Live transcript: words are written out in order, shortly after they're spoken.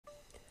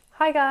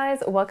Hi guys,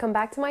 welcome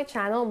back to my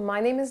channel. My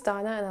name is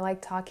Donna and I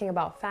like talking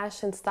about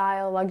fashion,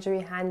 style, luxury,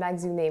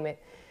 handbags, you name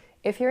it.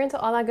 If you're into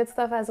all that good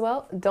stuff as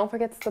well, don't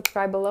forget to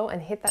subscribe below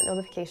and hit that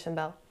notification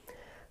bell.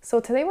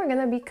 So today we're going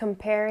to be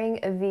comparing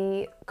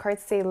the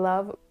Cartier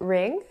LOVE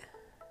Ring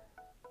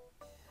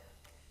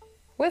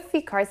with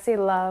the Cartier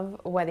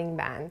LOVE Wedding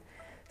Band.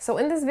 So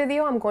in this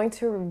video, I'm going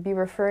to be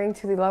referring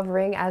to the LOVE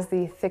Ring as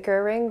the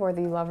thicker ring or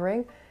the LOVE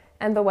Ring,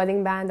 and the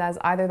wedding band as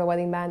either the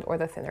wedding band or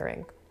the thinner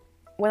ring.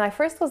 When I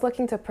first was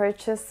looking to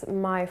purchase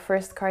my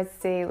first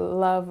Cartier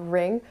LOVE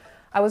ring,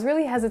 I was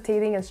really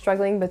hesitating and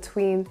struggling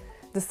between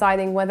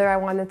deciding whether I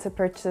wanted to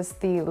purchase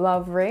the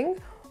LOVE ring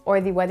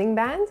or the wedding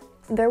band.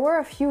 There were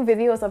a few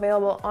videos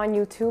available on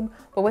YouTube,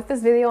 but with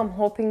this video, I'm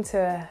hoping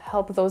to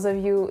help those of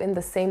you in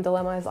the same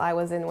dilemma as I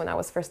was in when I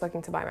was first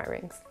looking to buy my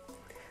rings.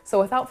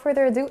 So without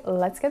further ado,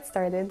 let's get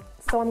started.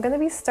 So I'm going to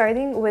be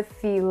starting with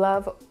the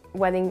LOVE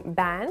Wedding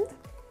Band.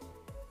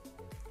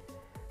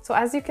 So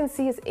as you can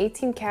see, it's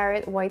 18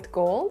 karat white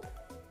gold,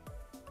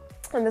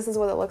 and this is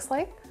what it looks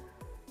like.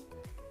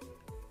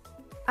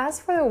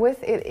 As for the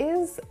width, it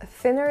is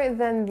thinner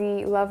than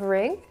the LOVE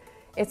ring.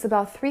 It's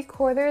about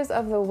 3/4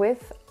 of the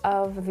width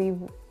of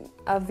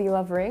the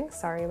LOVE ring.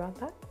 Sorry about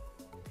that.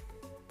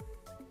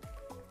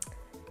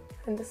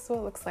 And this is what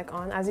it looks like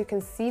on. As you can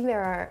see,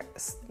 there are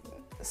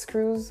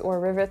screws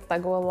or rivets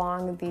that go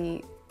along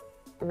the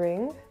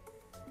ring.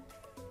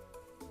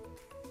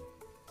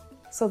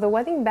 So the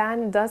wedding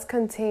band does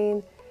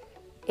contain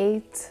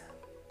 8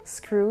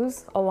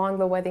 screws along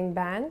the wedding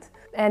band,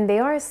 and they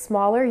are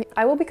smaller.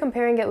 I will be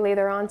comparing it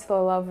later on to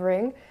the LOVE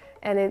ring,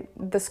 and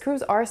the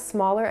screws are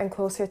smaller and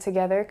closer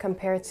together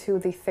compared to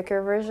the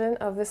thicker version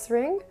of this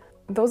ring.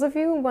 Those of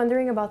you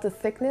wondering about the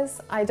thickness,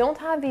 I don't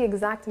have the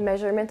exact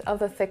measurement of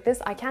the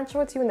thickness. I can't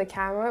show it to you in the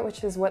camera,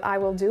 which is what I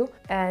will do,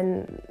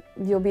 and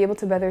you'll be able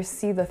to better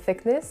see the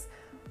thickness.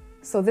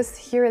 So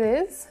here it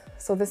is.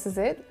 So this is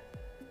it.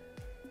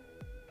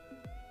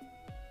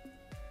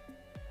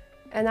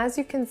 And as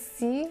you can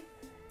see,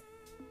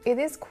 it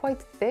is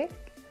quite thick.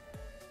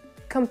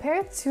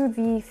 Compared to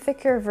the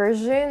thicker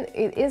version,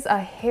 it is a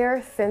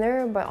hair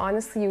thinner, but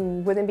honestly, you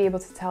wouldn't be able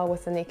to tell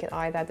with the naked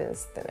eye that it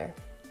is thinner.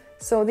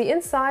 So the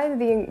inside,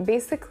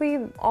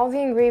 basically all the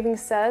engraving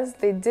says,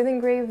 they did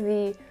engrave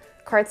the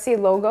Cartier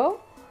logo,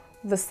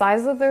 the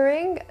size of the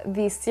ring,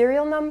 the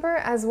serial number,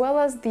 as well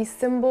as the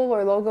symbol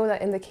or logo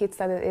that indicates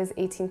that it is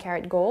 18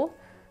 karat gold.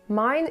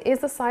 Mine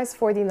is a size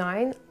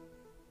 49.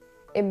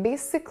 It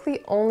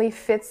basically only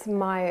fits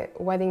my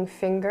wedding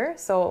finger,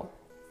 so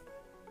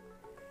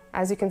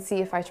as you can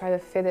see, if I try to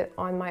fit it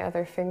on my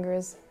other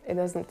fingers, it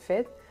doesn't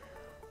fit.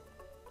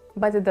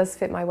 But it does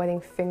fit my wedding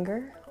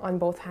finger on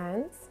both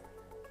hands,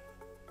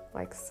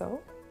 like so.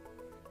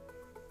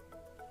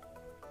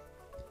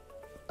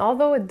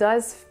 Although it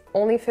does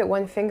only fit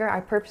one finger, I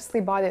purposely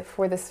bought it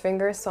for this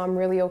finger, so I'm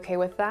really okay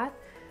with that.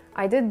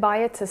 I did buy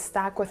it to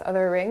stack with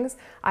other rings.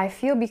 I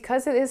feel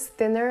because it is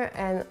thinner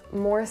and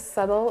more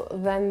subtle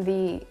than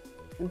the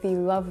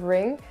LOVE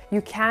ring,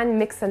 you can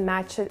mix and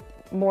match it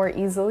more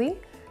easily.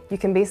 You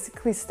can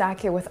basically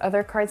stack it with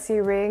other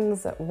Cartier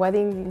rings,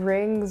 wedding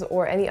rings,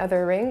 or any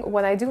other ring.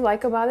 What I do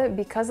like about it,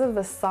 because of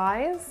the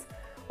size,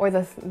 or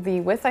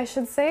the width I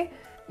should say,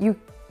 you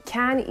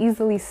can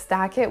easily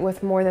stack it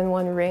with more than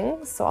one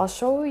ring. So I'll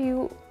show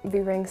you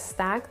the ring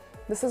stacked.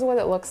 This is what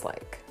it looks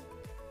like.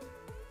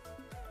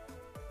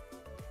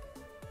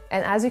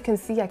 And as you can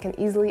see, I can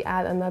easily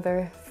add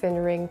another thin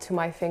ring to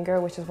my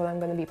finger, which is what I'm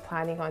going to be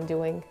planning on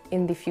doing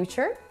in the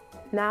future.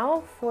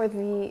 Now for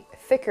the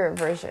thicker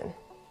version.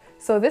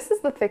 So this is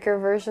the thicker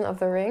version of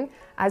the ring.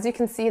 As you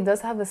can see, it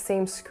does have the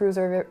same screws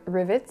or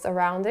rivets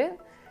around it.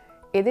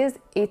 It is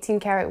 18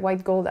 karat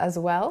white gold as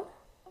well.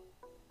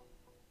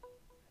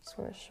 Just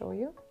want to show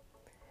you.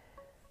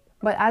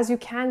 But as you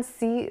can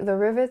see, the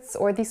rivets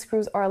or these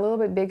screws are a little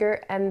bit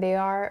bigger and they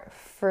are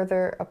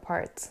further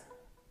apart.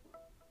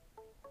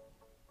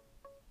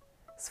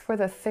 For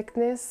the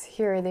thickness,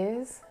 here it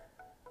is.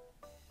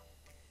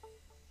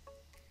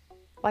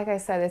 Like I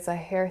said, it's a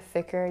hair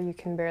thicker. You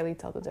can barely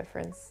tell the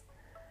difference.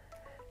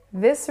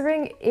 This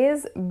ring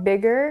is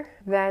bigger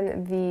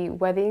than the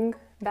wedding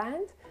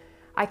band.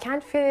 I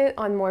can't fit it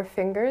on more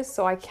fingers,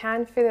 so I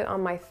can fit it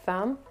on my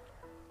thumb.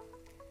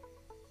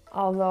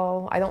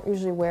 Although I don't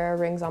usually wear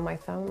rings on my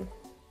thumb.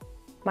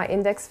 My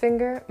index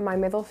finger, my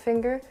middle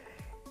finger,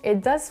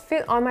 it does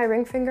fit on my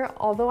ring finger,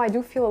 although I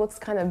do feel it looks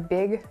kind of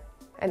big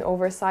and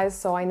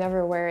oversized, so I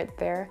never wear it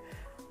there.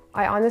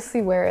 I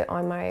honestly wear it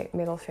on my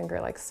middle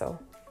finger like so.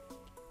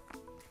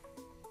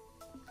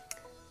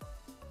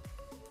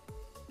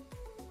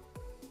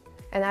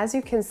 And as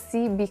you can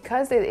see,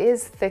 because it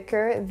is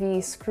thicker, the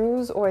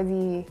screws or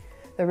the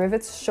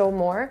rivets show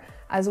more.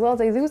 As well,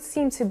 they do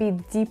seem to be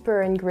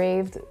deeper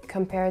engraved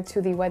compared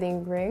to the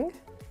wedding ring.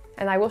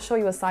 And I will show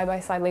you a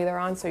side-by-side later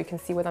on so you can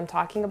see what I'm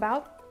talking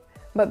about.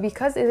 But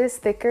because it is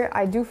thicker,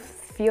 I do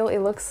feel it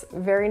looks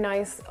very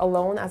nice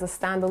alone as a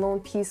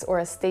standalone piece or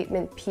a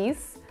statement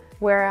piece.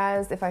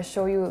 Whereas if I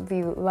show you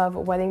the LOVE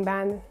wedding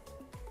band,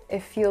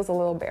 it feels a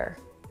little bare.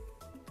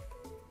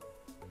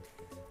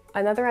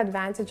 Another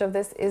advantage of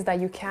this is that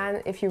you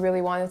can, if you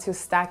really wanted to,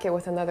 stack it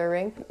with another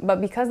ring. But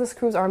because the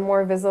screws are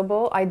more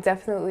visible, I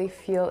definitely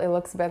feel it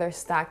looks better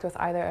stacked with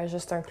either a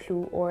juste un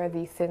clou or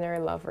the thinner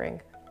love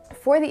ring.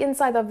 For the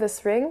inside of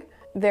this ring,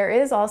 there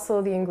is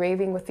also the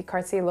engraving with the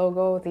Cartier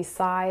logo, the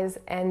size,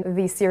 and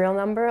the serial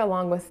number,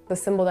 along with the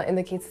symbol that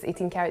indicates it's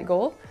 18 karat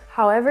gold.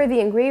 However,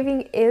 the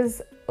engraving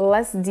is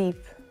less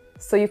deep,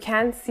 so you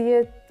can see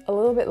it a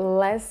little bit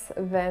less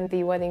than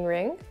the wedding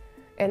ring.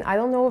 And I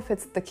don't know if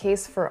it's the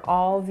case for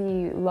all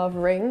the love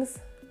rings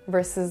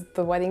versus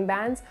the wedding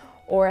bands,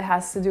 or it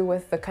has to do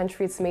with the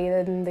country it's made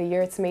in, the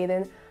year it's made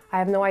in. I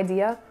have no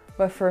idea,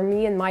 but for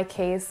me, in my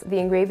case, the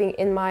engraving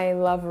in my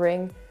love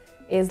ring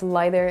is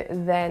lighter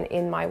than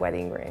in my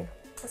wedding ring.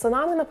 So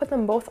now I'm gonna put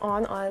them both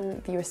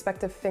on the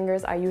respective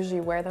fingers I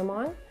usually wear them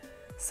on.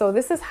 So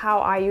this is how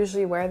I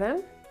usually wear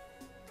them,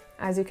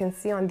 as you can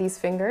see on these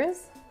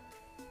fingers.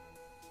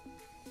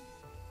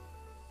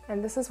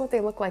 And this is what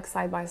they look like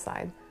side by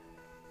side.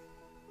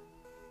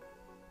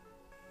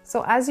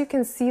 So as you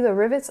can see, the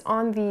rivets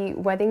on the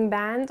wedding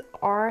band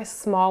are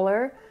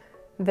smaller,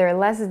 they're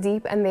less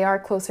deep, and they are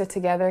closer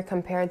together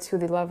compared to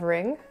the love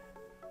ring.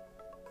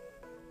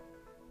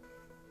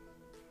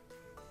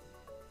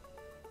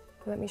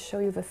 Let me show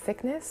you the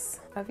thickness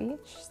of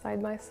each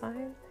side by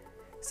side.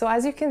 So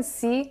as you can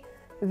see,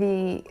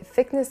 the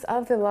thickness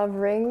of the love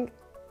ring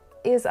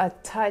is a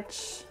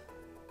touch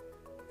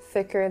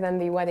thicker than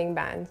the wedding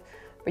band,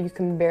 but you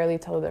can barely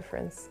tell the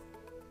difference.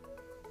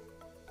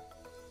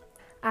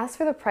 As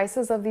for the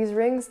prices of these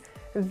rings,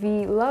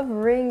 the love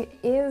ring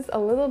is a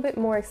little bit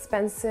more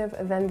expensive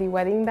than the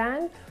wedding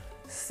band.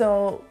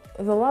 So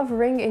the love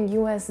ring in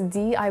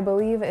USD, I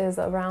believe, is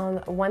around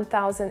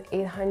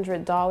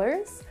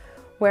 $1,800,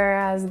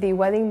 whereas the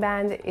wedding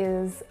band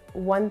is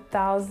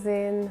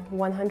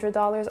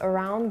 $1,100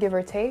 around, give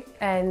or take.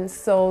 And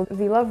so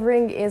the love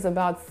ring is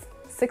about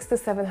 $600 to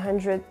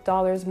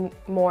 $700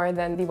 more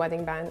than the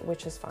wedding band,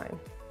 which is fine.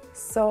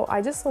 So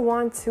I just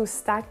want to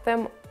stack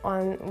them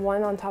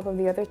one on top of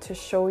the other to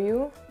show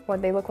you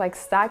what they look like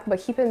stacked, but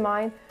keep in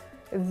mind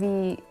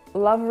the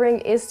love ring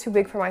is too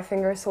big for my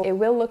finger, so it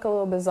will look a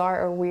little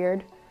bizarre or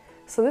weird.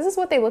 So this is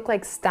what they look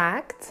like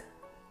stacked.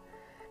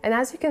 And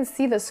as you can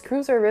see, the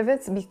screws or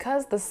rivets,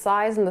 because the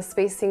size and the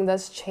spacing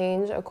does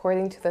change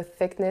according to the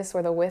thickness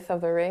or the width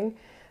of the ring,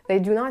 they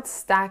do not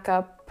stack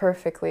up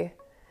perfectly.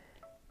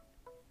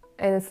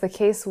 And it's the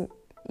case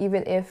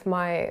even if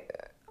my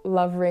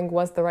love ring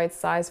was the right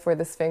size for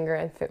this finger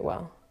and fit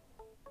well.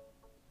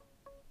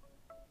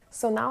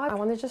 So now I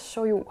want to just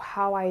show you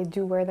how I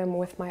do wear them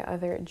with my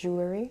other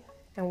jewelry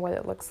and what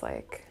it looks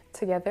like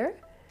together.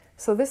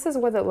 So this is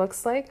what it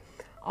looks like.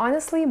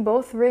 Honestly,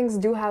 both rings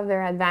do have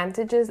their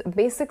advantages.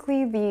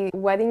 Basically, the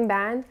wedding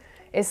band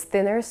is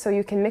thinner, so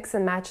you can mix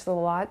and match it a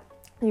lot.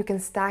 You can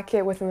stack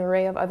it with an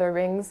array of other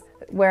rings,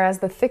 whereas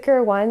the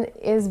thicker one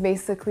is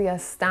basically a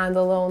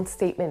standalone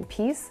statement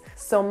piece.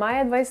 So my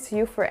advice to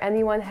you, for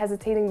anyone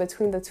hesitating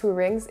between the two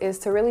rings, is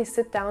to really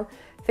sit down,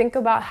 think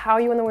about how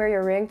you want to wear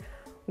your ring,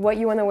 what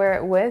you want to wear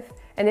it with,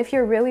 and if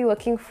you're really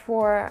looking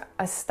for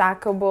a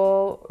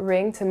stackable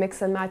ring to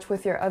mix and match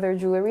with your other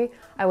jewelry,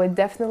 I would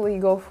definitely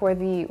go for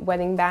the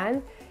wedding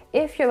band.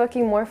 If you're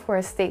looking more for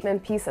a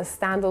statement piece, a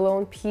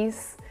standalone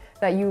piece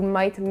that you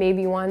might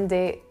maybe one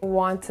day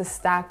want to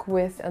stack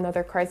with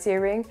another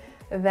Cartier ring,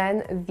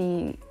 then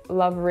the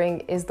love ring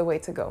is the way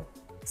to go.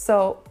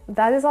 So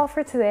that is all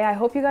for today. I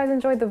hope you guys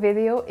enjoyed the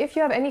video. If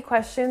you have any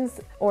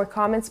questions or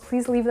comments,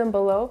 please leave them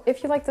below.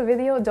 If you liked the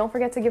video, don't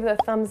forget to give it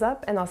a thumbs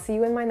up, and I'll see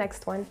you in my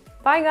next one.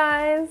 Bye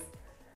guys!